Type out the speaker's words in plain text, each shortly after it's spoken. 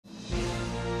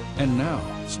And now,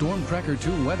 Storm Tracker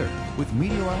 2 weather with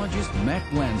meteorologist Matt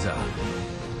Lanza.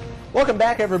 Welcome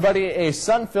back, everybody. A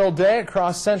sun-filled day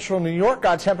across central New York.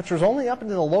 Got temperatures only up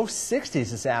into the low 60s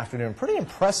this afternoon. Pretty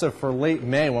impressive for late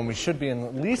May when we should be in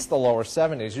at least the lower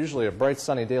 70s. Usually a bright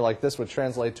sunny day like this would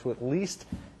translate to at least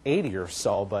 80 or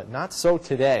so, but not so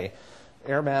today.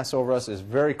 Air mass over us is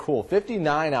very cool.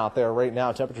 59 out there right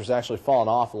now. Temperatures actually fallen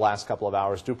off the last couple of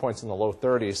hours. Dew points in the low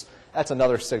 30s. That's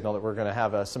another signal that we're going to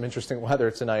have some interesting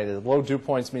weather tonight. Low dew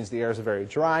points means the air is very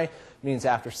dry. Means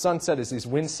after sunset, as these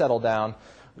winds settle down,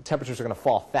 temperatures are going to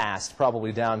fall fast,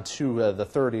 probably down to the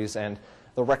 30s. And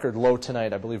the record low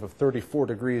tonight, I believe, of 34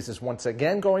 degrees is once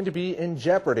again going to be in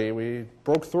jeopardy. We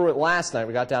broke through it last night.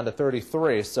 We got down to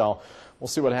 33. So we'll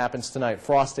see what happens tonight.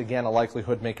 Frost, again, a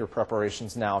likelihood. Make your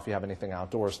preparations now if you have anything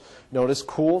outdoors. Notice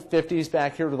cool 50s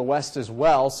back here to the west as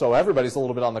well, so everybody's a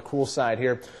little bit on the cool side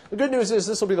here. The good news is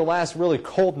this will be the last really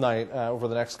cold night over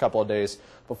the next couple of days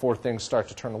before things start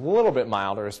to turn a little bit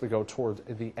milder as we go toward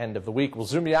the end of the week. We'll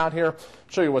zoom you out here,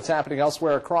 show you what's happening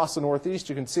elsewhere across the Northeast.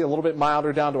 You can see a little bit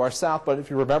milder down to our south, but if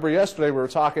you remember yesterday, we were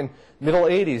talking middle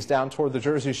 80s down toward the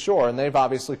Jersey Shore, and they've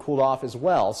obviously cooled off as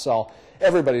well. So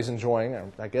everybody's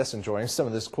enjoying, I guess enjoying, some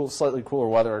of this cool, slightly cooler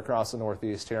weather across the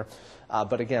Northeast here.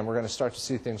 But again, we're going to start to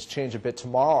see things change a bit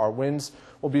tomorrow. Our winds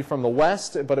will be from the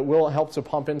west, but it will help to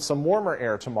pump in some warmer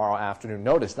air tomorrow afternoon.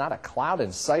 Notice, not a cloud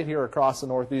in sight here across the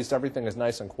Northeast. Everything is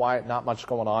nice and quiet, not much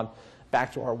going on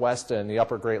back to our west and the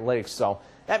upper Great Lakes. So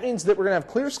that means that we're going to have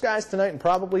clear skies tonight and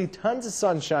probably tons of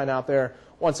sunshine out there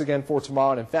once again for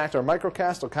tomorrow. And in fact, our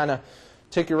microcast will kind of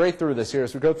take you right through this here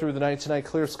as we go through the night tonight.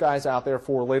 Clear skies out there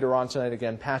for later on tonight.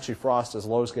 Again, patchy frost as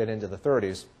lows get into the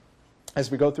 30s. As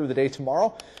we go through the day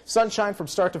tomorrow, sunshine from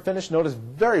start to finish. Notice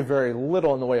very, very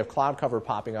little in the way of cloud cover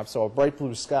popping up, so a bright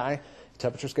blue sky.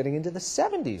 Temperatures getting into the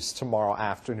 70s tomorrow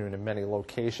afternoon in many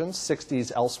locations,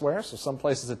 60s elsewhere. So some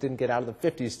places that didn't get out of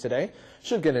the 50s today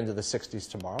should get into the 60s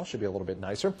tomorrow. Should be a little bit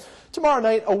nicer. Tomorrow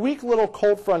night, a weak little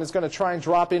cold front is going to try and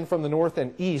drop in from the north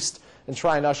and east and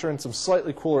try and usher in some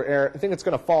slightly cooler air. I think it's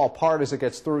going to fall apart as it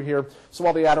gets through here. So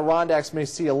while the Adirondacks may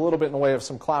see a little bit in the way of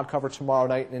some cloud cover tomorrow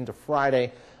night and into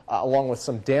Friday, along with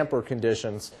some damper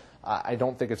conditions, I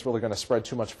don't think it's really going to spread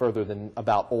too much further than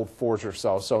about Old Forge or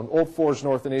so. So in Old Forge,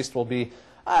 north and east will be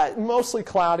mostly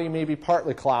cloudy, maybe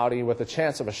partly cloudy, with a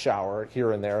chance of a shower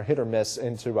here and there, hit or miss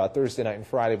into Thursday night and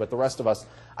Friday. But the rest of us,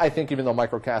 I think, even though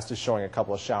microcast is showing a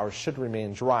couple of showers, should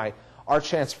remain dry. Our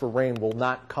chance for rain will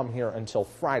not come here until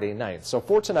Friday night. So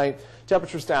for tonight,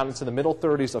 temperatures down into the middle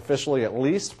 30s officially at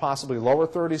least, possibly lower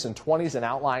 30s and 20s in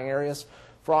outlying areas.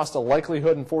 Frost a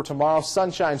likelihood, and for tomorrow,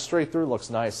 sunshine straight through, looks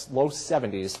nice. Low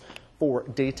 70s for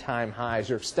daytime highs.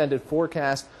 Your extended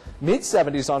forecast,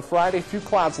 mid-70s on Friday, few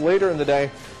clouds later in the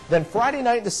day. Then Friday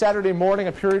night to Saturday morning,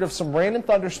 a period of some rain and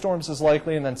thunderstorms is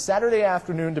likely, and then Saturday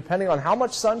afternoon, depending on how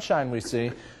much sunshine we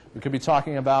see, we could be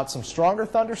talking about some stronger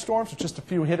thunderstorms with just a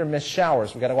few hit or miss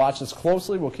showers. We've got to watch this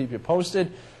closely. We'll keep you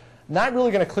posted. Not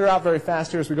really going to clear out very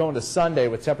fast here as we go into Sunday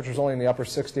with temperatures only in the upper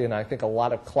 60 and I think a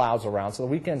lot of clouds around. So the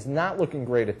weekend's not looking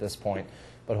great at this point,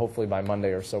 but hopefully by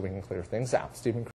Monday or so we can clear things out. Stephen